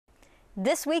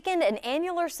This weekend, an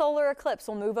annular solar eclipse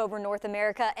will move over North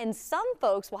America, and some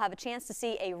folks will have a chance to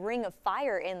see a ring of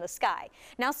fire in the sky.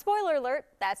 Now, spoiler alert,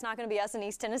 that's not going to be us in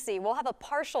East Tennessee. We'll have a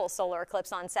partial solar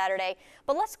eclipse on Saturday,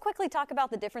 but let's quickly talk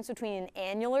about the difference between an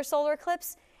annular solar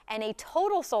eclipse and a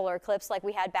total solar eclipse like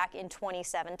we had back in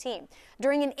 2017.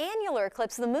 During an annular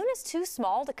eclipse, the moon is too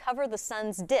small to cover the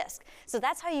sun's disk. So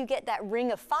that's how you get that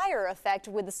ring of fire effect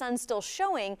with the sun still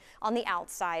showing on the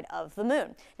outside of the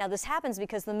moon. Now this happens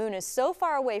because the moon is so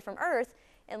far away from Earth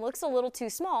and looks a little too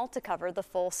small to cover the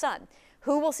full sun.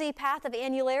 Who will see path of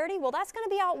annularity? Well, that's going to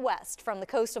be out west from the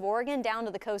coast of Oregon down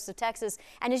to the coast of Texas.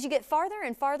 And as you get farther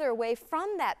and farther away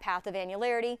from that path of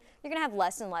annularity, you're going to have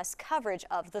less and less coverage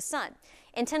of the sun.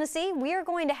 In Tennessee, we are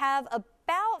going to have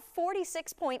about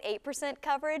 46.8%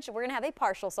 coverage. We're going to have a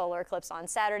partial solar eclipse on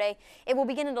Saturday. It will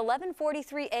begin at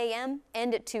 11:43 a.m.,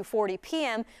 end at 2:40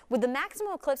 p.m., with the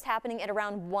maximum eclipse happening at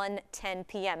around 1:10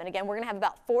 p.m. And again, we're going to have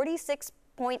about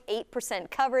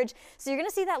 46.8% coverage. So you're going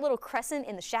to see that little crescent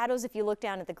in the shadows if you look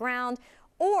down at the ground.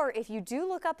 Or if you do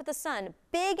look up at the sun,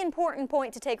 big important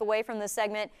point to take away from this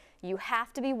segment, you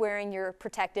have to be wearing your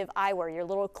protective eyewear, your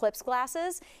little eclipse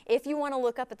glasses, if you want to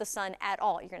look up at the sun at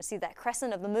all. You're going to see that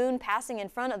crescent of the moon passing in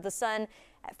front of the sun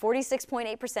at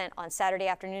 46.8% on Saturday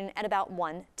afternoon at about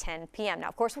 1:10 p.m. Now,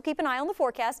 of course, we'll keep an eye on the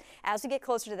forecast as we get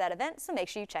closer to that event, so make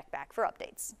sure you check back for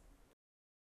updates.